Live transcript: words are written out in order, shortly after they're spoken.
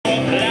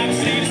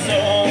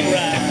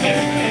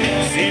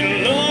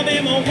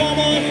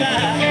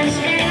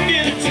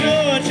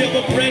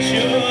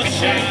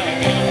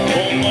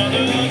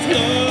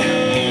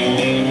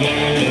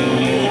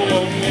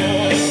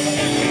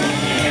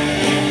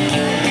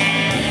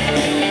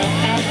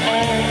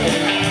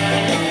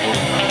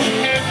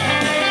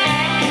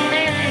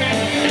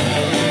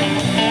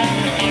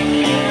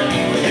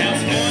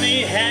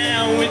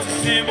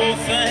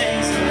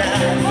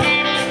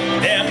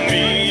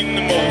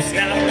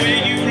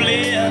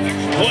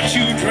what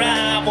you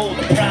drive or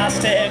the price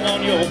tag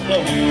on your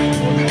clothes.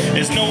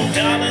 There's no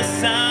dollar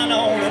sign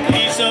on a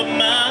piece of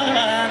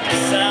mind, the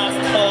South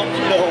come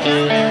low.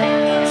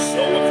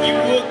 So if you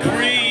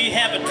agree,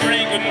 have a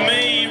drink with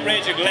me,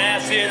 raise your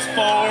glasses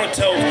for a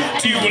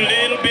toast to a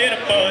little bit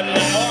of Bud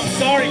Light. Oh, I'm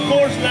sorry,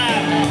 Coors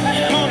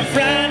Light on a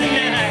Friday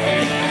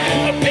night.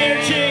 A pair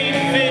of jeans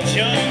fit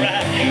just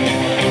right.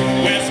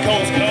 West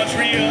Coast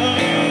country up.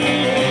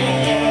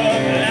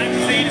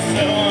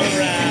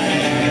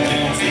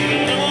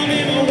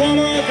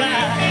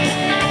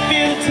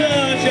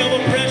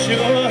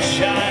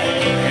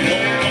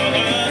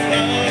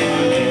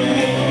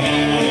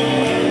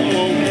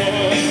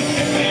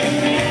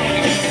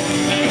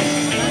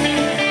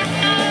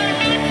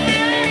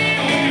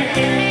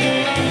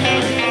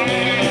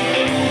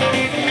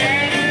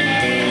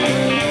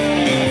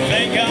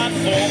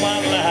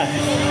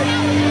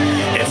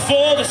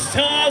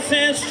 Stars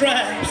and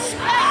stripes,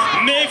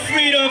 make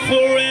freedom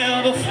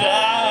forever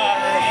fly.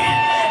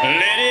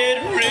 Let it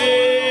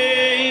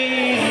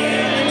rain,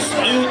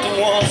 salute the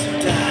ones who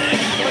died,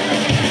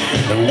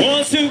 the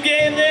ones who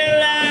gave their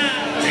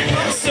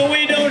lives, so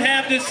we don't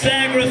have to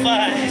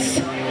sacrifice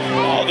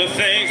all the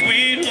things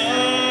we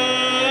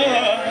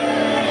love,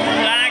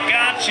 like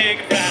our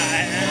chicken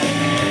fry.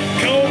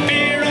 Cold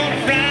beer on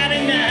a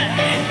Friday night,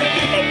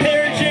 a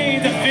pair of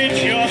jeans that fit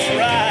just right.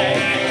 Just right.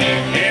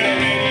 In the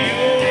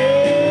radio,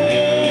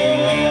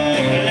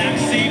 I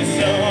see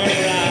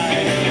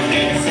sunrise.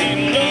 See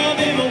love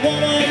in my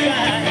one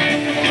eye,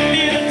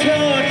 feel the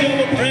touch of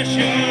a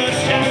precious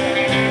shine.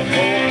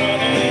 No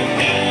other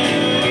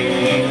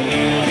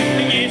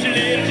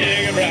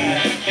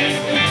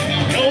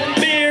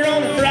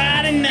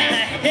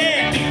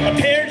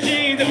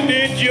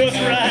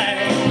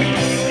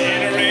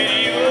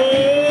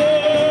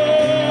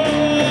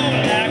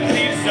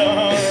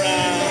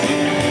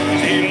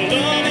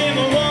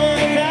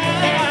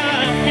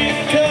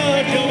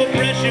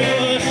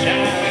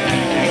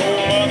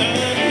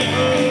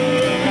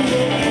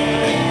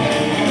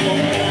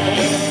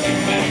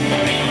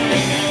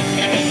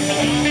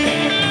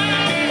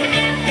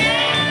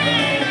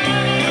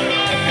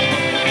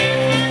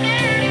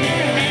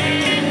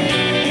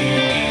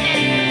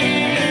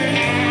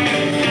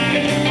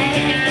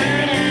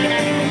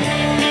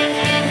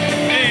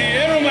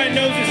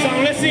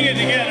sing it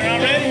together, all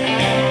ready?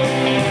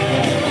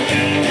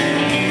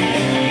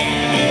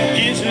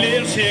 Get your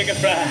little chicken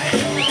fry,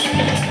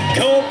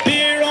 cold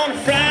beer on a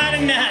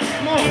Friday night.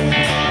 Come on.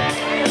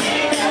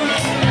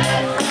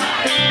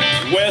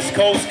 West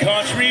Coast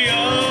country,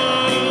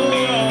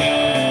 oh,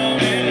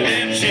 and a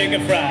little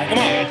chicken fry. Come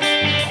on.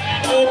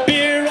 Cold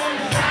beer on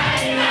a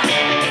Friday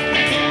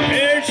night.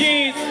 Pair of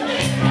jeans,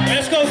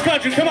 West Coast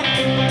country, come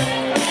on.